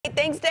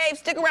right, thanks, Dave.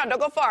 Stick around. Don't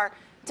go far.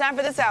 Time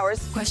for this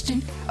hour's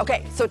question.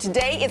 Okay, so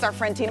today is our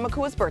friend Tina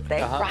McCool's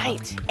birthday.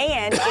 Right.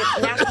 And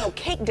it's National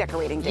Cake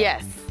Decorating Day.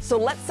 Yes. So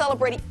let's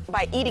celebrate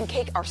by eating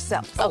cake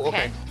ourselves. Oh,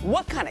 okay.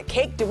 What kind of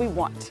cake do we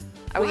want?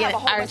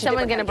 Are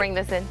someone going to bring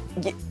this in?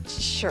 Yeah,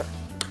 sure.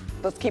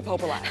 Let's keep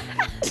hope alive.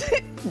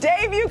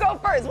 Dave, you go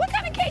first. What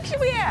kind of cake should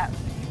we have?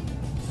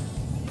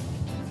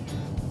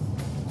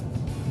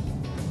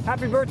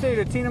 Happy birthday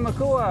to Tina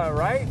McCool,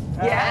 right?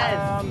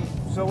 Yes.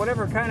 So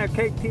whatever kind of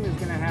cake Tina's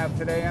going to have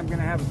today, I'm going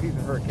to have a piece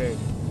of her cake.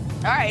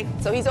 All right,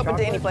 so he's open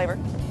to any flavor.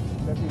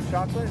 That be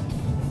chocolate?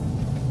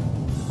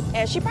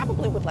 And she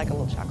probably would like a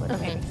little chocolate,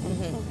 maybe. Okay.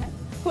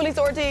 Julissa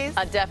Ortiz?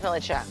 Definitely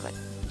chocolate.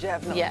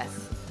 Definitely.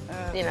 Yes.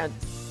 You know,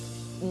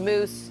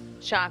 mousse,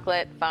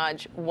 chocolate,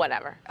 fudge,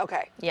 whatever.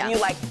 Okay. Yeah. Do you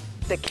like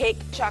the cake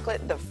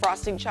chocolate, the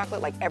frosting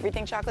chocolate, like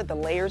everything chocolate, the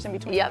layers in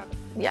between? Yep. Chocolate?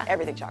 Yeah.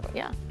 Everything chocolate?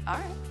 Yeah. All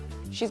right.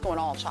 She's going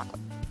all chocolate.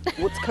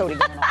 What's Cody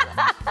going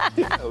on?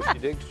 Oh, she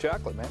digs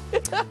chocolate, man.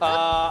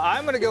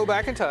 I'm going to go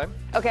back in time.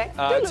 Okay.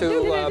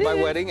 To my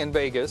wedding in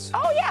Vegas.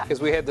 Oh, yeah. Because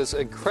we had this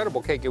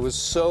incredible cake. It was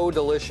so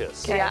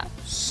delicious. Okay. Yeah.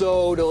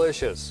 So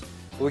delicious.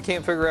 We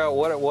can't figure out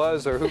what it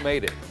was or who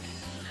made it.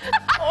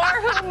 Or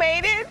who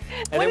made it?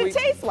 What did it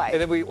taste like?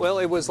 And then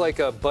it was like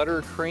a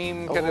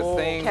buttercream kind of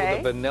thing with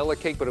a vanilla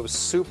cake, but it was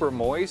super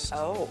moist.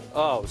 Oh.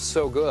 Oh,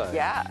 so good.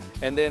 Yeah.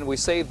 And then we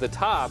saved the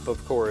top,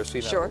 of course,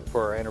 you know, Sure.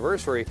 for our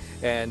anniversary,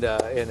 and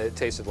it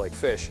tasted like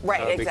fish.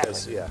 Right,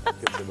 because, exactly. Yeah,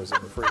 because it was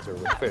in the freezer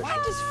with fish. Why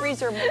does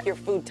freezer make your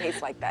food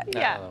taste like that?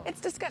 Yeah. It's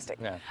disgusting.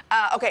 Yeah.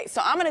 Okay,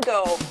 so I'm going to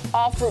go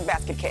all fruit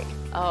basket cake.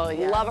 Oh,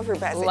 yeah. Love a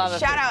fruit basket. Love a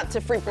Shout fruit. out to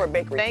Freeport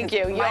Bakery. Thank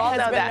you. You My all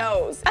know husband that.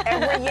 knows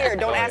every year.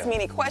 Don't Oh, ask yeah. me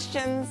any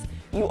questions.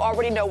 You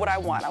already know what I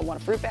want. I want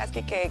a fruit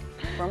basket cake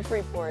from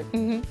Freeport.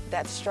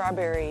 That's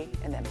strawberry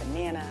and then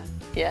banana.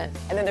 Yes.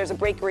 And then there's a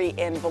bakery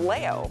in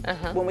Vallejo.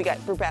 When we got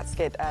fruit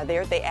basket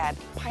there, they add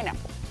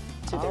pineapple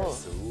to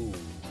theirs. Ooh.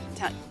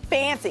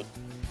 Fancy.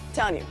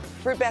 Telling you,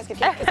 fruit basket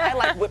cake, because I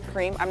like whipped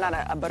cream. I'm not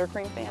a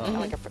buttercream fan. I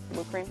like a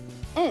whipped cream.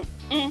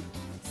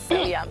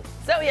 So yum.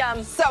 So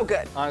yum. So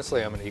good.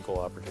 Honestly, I'm an equal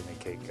opportunity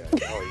cake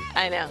guy.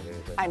 I know.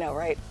 I know,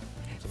 right?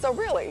 So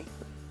really,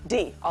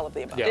 D, all of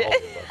the above. Yeah, all of the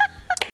above.